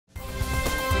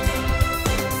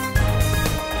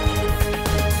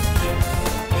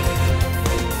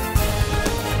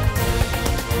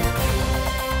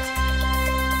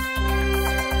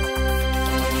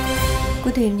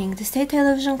evening. The state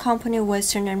television company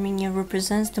Western Armenia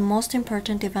represents the most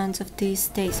important events of these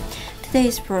days.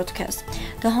 Today's broadcast.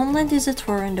 The homeland is at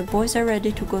war and the boys are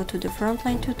ready to go to the front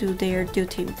line to do their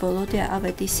duty. Volodya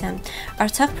Avetisyan.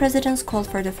 Artsakh President called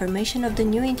for the formation of the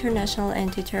new international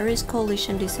anti-terrorist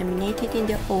coalition disseminated in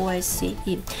the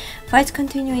OSCE. Fights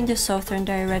continue in the southern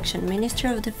direction.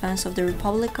 Minister of Defense of the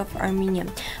Republic of Armenia.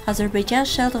 Azerbaijan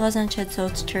shelled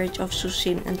Ghazanchetsots Church of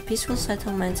Shushi and peaceful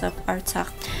settlements of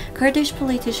Artsakh. Kurdish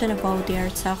politician about the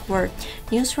Artsakh war.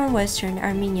 News from Western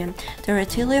Armenia. The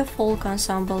Ratilio folk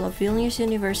ensemble of Vilnius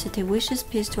University wishes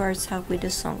peace to Artsakh with a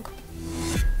song.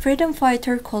 Freedom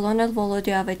fighter Colonel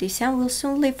Volodya Avetisyan will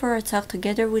soon leave for Artsakh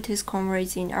together with his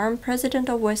comrades in arms, President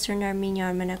of Western Armenia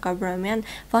Armenak Abrahamian,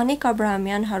 Vanik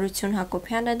Abrahamian, Harutyun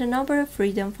Hakopian, and a number of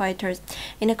freedom fighters.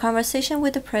 In a conversation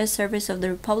with the press service of the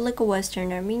Republic of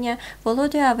Western Armenia,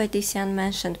 Volodya Avetisyan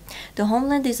mentioned, "The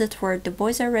homeland is at war. The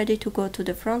boys are ready to go to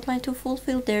the front line to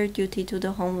fulfill their duty to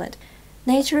the homeland.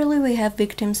 Naturally, we have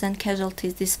victims and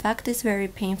casualties. This fact is very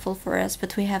painful for us,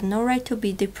 but we have no right to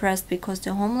be depressed because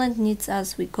the homeland needs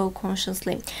us. We go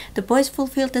consciously. The boys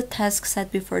fulfilled the task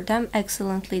set before them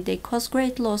excellently. They caused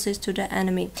great losses to the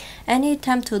enemy. Any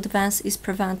attempt to advance is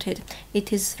prevented.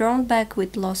 It is thrown back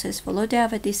with losses." Volodya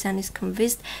Avetisyan is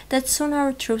convinced that soon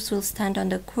our troops will stand on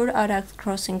the Kur-Arak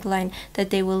crossing line,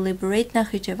 that they will liberate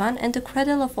Yerevan and the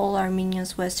cradle of all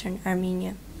Armenians, Western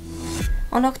Armenia.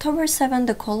 On October 7,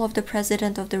 the call of the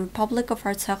President of the Republic of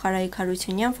Artsakh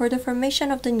Harutyunyan for the formation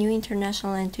of the new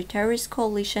international anti-terrorist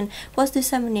coalition was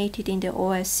disseminated in the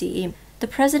OSCE. The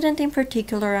President in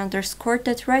particular underscored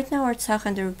that right now Artsakh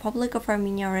and the Republic of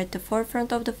Armenia are at the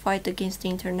forefront of the fight against the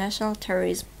international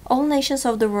terrorism. All nations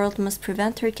of the world must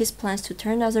prevent Turkey's plans to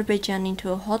turn Azerbaijan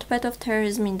into a hotbed of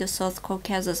terrorism in the South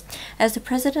Caucasus. As the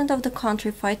President of the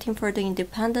country fighting for the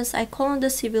independence, I call on the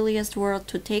civilized world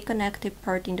to take an active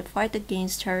part in the fight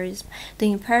against terrorism.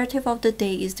 The imperative of the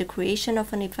day is the creation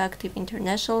of an effective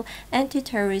international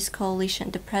anti-terrorist coalition,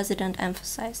 the President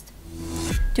emphasized.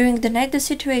 During the night, the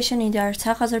situation in the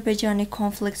Artsakh-Azerbaijani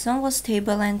conflict zone was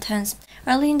stable and tense.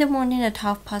 Early in the morning at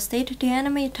 8:30, the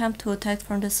enemy attempted to attack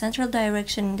from the central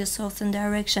direction in the southern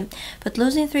direction, but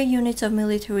losing 3 units of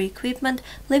military equipment,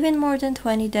 leaving more than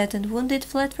 20 dead and wounded,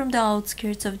 fled from the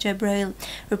outskirts of Jebrail.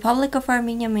 Republic of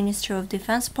Armenia Ministry of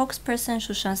Defense spokesperson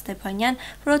Shushan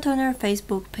wrote on her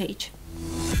Facebook page.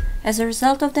 As a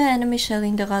result of the enemy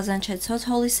shelling, the Ghazanchetsots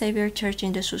Holy Savior Church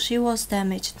in the Shushi was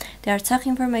damaged. The Artsakh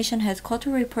Information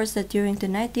Headquarters reports that during the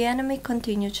night the enemy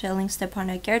continued shelling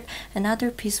Stepanakert and other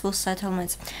peaceful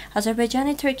settlements.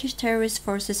 Azerbaijani Turkish terrorist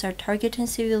forces are targeting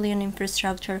civilian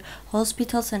infrastructure,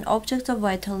 hospitals and objects of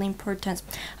vital importance.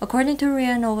 According to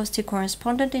RIA Novosti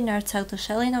correspondent in Artsakh, the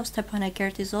shelling of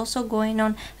Stepanakert is also going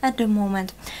on at the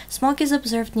moment. Smoke is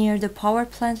observed near the power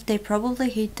plant. They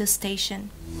probably hit the station.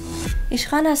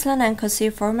 Ishkhan Aslan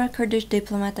Ankasi, former Kurdish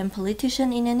diplomat and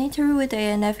politician, in an interview with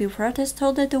ANF Euphrates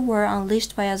told that the war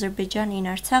unleashed by Azerbaijan in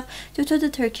Artsakh due to the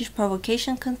Turkish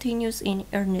provocation continues in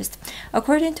earnest.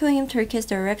 According to him, Turkey's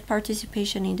direct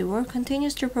participation in the war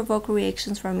continues to provoke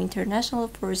reactions from international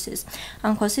forces.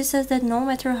 Ankasi says that no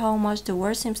matter how much the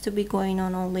war seems to be going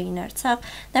on only in Artsakh,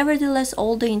 nevertheless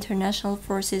all the international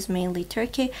forces, mainly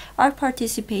Turkey, are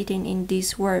participating in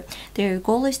this war. Their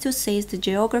goal is to seize the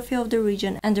geography of the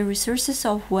region and the resources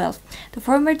of wealth. The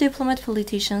former diplomat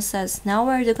politician says now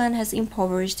Erdogan has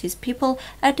impoverished his people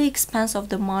at the expense of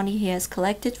the money he has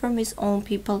collected from his own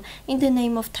people in the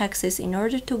name of taxes in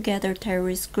order to gather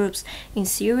terrorist groups in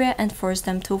Syria and force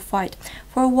them to fight.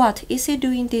 For what? Is he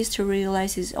doing this to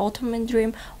realize his Ottoman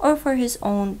dream or for his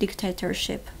own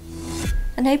dictatorship?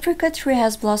 An apricot tree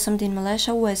has blossomed in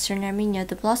Malaysia, Western Armenia.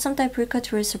 The blossomed apricot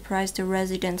tree surprised the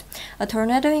residents. A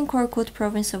tornado in Korkut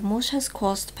province of Mush has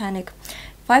caused panic.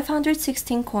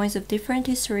 516 coins of different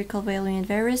historical value and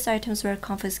various items were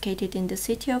confiscated in the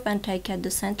city of Antakya at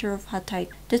the center of Hatay.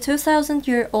 The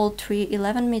 2,000-year-old tree,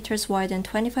 11 meters wide and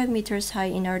 25 meters high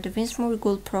in Ardavinsk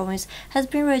Murgul province, has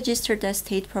been registered as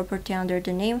state property under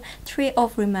the name Tree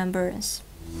of Remembrance.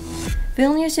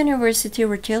 Vilnius University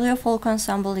Ratilio folk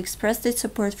ensemble expressed its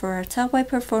support for Artsakh by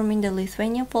performing the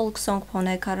Lithuanian folk song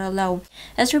Pone Karalau.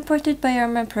 As reported by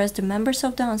Armen Press, the members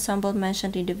of the ensemble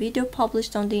mentioned in the video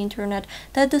published on the internet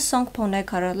that the song Pone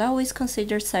Karalau is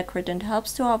considered sacred and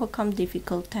helps to overcome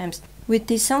difficult times. With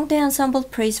this song, the ensemble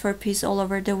prays for peace all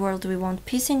over the world. We want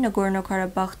peace in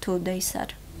Nagorno-Karabakh too, they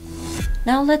said.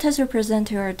 Now let us represent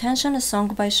to your attention a song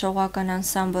by Shogakan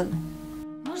Ensemble.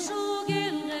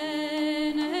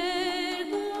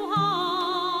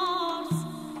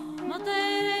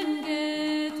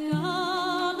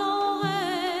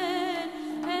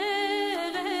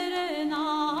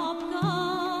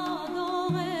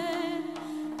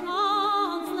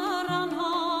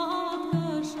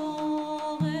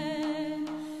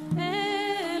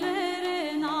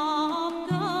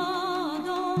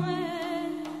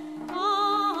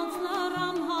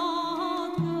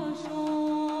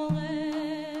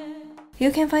 You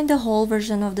can find the whole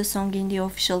version of the song in the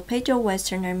official page of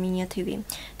Western Armenia TV.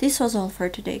 This was all for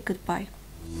today. Goodbye.